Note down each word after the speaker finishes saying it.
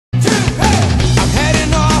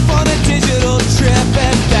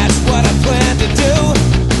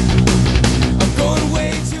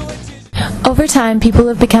time, people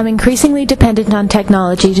have become increasingly dependent on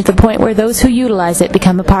technology to the point where those who utilize it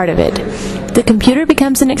become a part of it. The computer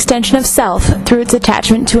becomes an extension of self through its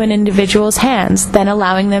attachment to an individual's hands, then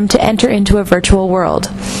allowing them to enter into a virtual world.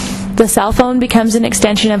 The cell phone becomes an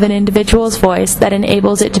extension of an individual's voice that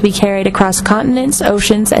enables it to be carried across continents,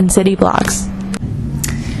 oceans, and city blocks.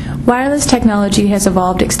 Wireless technology has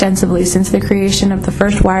evolved extensively since the creation of the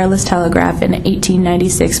first wireless telegraph in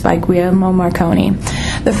 1896 by Guglielmo Marconi.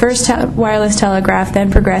 The first wireless telegraph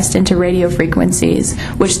then progressed into radio frequencies,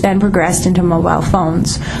 which then progressed into mobile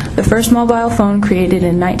phones. The first mobile phone created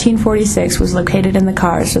in 1946 was located in the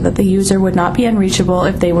car so that the user would not be unreachable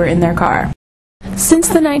if they were in their car. Since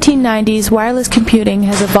the 1990s, wireless computing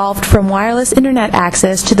has evolved from wireless internet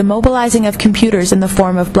access to the mobilizing of computers in the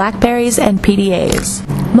form of BlackBerries and PDAs.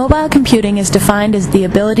 Mobile computing is defined as the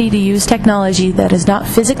ability to use technology that is not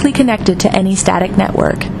physically connected to any static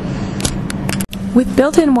network. With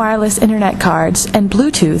built-in wireless internet cards and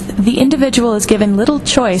Bluetooth, the individual is given little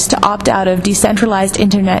choice to opt out of decentralized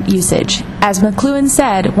internet usage. As McLuhan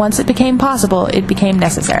said, once it became possible, it became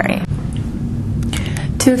necessary.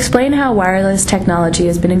 To explain how wireless technology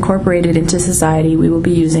has been incorporated into society, we will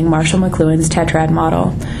be using Marshall McLuhan's tetrad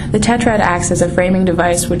model. The tetrad acts as a framing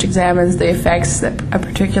device which examines the effects that a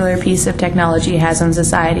particular piece of technology has on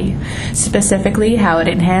society, specifically how it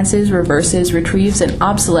enhances, reverses, retrieves, and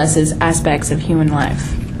obsolesces aspects of human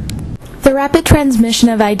life. The rapid transmission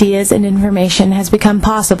of ideas and information has become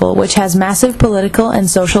possible, which has massive political and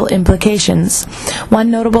social implications.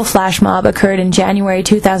 One notable flash mob occurred in January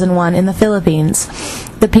 2001 in the Philippines.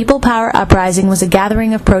 The People Power Uprising was a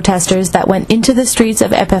gathering of protesters that went into the streets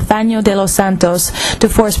of Epifanio de los Santos to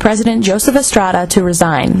force President Joseph Estrada to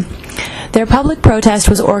resign. Their public protest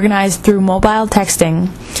was organized through mobile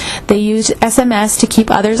texting. They used SMS to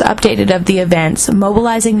keep others updated of the events,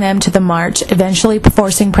 mobilizing them to the march, eventually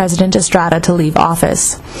forcing President Estrada to leave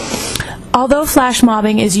office. Although flash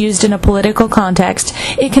mobbing is used in a political context,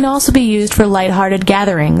 it can also be used for lighthearted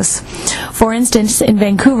gatherings. For instance, in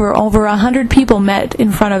Vancouver, over 100 people met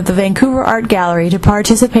in front of the Vancouver Art Gallery to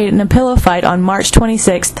participate in a pillow fight on March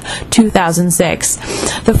 26, 2006.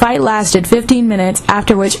 The fight lasted 15 minutes,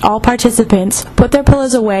 after which all participants put their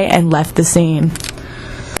pillows away and left the scene.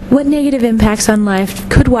 What negative impacts on life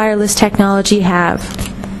could wireless technology have?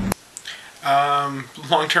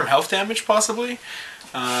 Long-term health damage, possibly.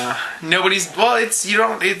 It's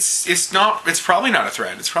probably not a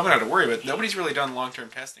threat. It's probably not a worry, but nobody's really done long-term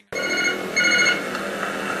testing.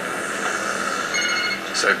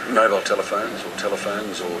 So mobile telephones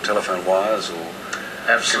or telephone wires or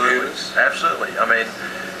computers? Absolutely. I mean,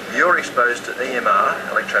 you're exposed to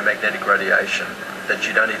EMR, electromagnetic radiation, that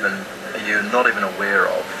you're not even aware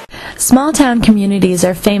of. Small-town communities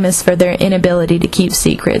are famous for their inability to keep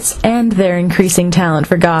secrets and their increasing talent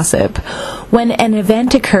for gossip. When an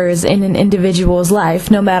event occurs in an individual's life,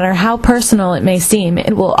 no matter how personal it may seem,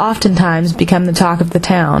 it will oftentimes become the talk of the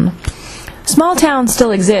town. Small towns still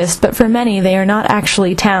exist, but for many they are not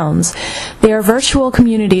actually towns. They are virtual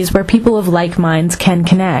communities where people of like minds can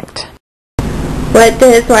connect. What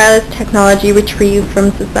does wireless technology retrieve from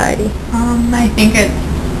society? I think it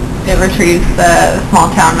retrieves the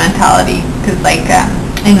small town mentality, because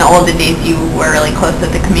in the olden days you were really close to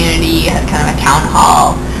the community, you had kind of a town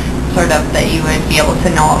hall sort of that you would be able to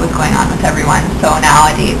know what was going on with everyone. So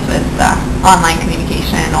nowadays with online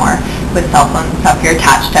communication or with cell phones and stuff, you're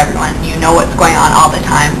attached to everyone. You know what's going on all the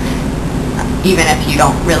time, even if you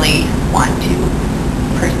don't really want to,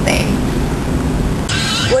 per se.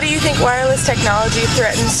 What do you think wireless technology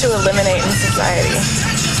threatens to eliminate in society?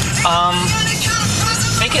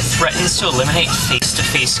 I think it threatens to eliminate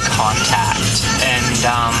face-to-face contact and,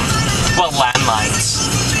 landlines,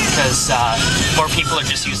 because more people are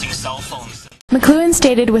just using cell phones. McLuhan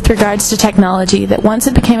stated with regards to technology that once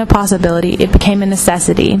it became a possibility, it became a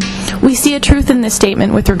necessity. We see a truth in this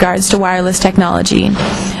statement with regards to wireless technology.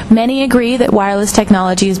 Many agree that wireless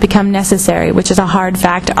technology has become necessary, which is a hard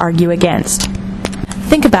fact to argue against.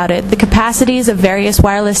 Think about it, the capacities of various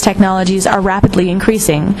wireless technologies are rapidly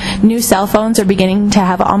increasing. New cell phones are beginning to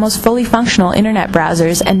have almost fully functional internet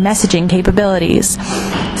browsers and messaging capabilities.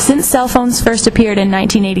 Since cell phones first appeared in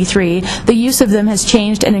 1983, the use of them has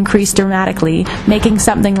changed and increased dramatically, making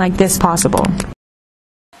something like this possible.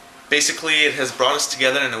 Basically, it has brought us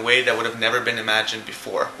together in a way that would have never been imagined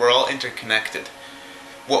before. We're all interconnected.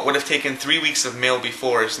 What would have taken 3 weeks of mail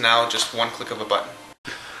before is now just one click of a button.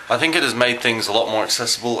 I think it has made things a lot more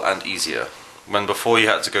accessible and easier. When before you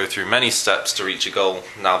had to go through many steps to reach a goal,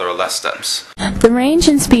 now there are less steps. The range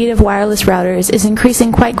and speed of wireless routers is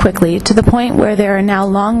increasing quite quickly, to the point where there are now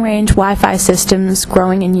long-range Wi-Fi systems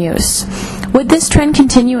growing in use. Would this trend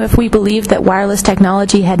continue if we believed that wireless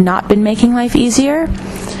technology had not been making life easier?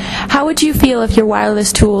 How would you feel if your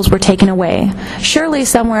wireless tools were taken away? Surely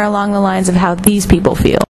somewhere along the lines of how these people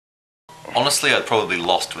feel. Honestly, I'd probably be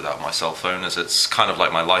lost without my cell phone, as it's kind of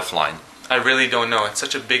like my lifeline. I really don't know. It's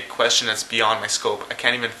such a big question that's beyond my scope. I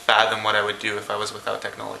can't even fathom what I would do if I was without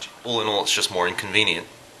technology. All in all, it's just more inconvenient.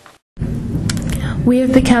 We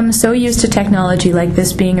have become so used to technology like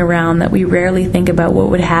this being around that we rarely think about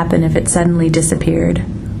what would happen if it suddenly disappeared.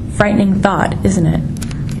 Frightening thought, isn't it?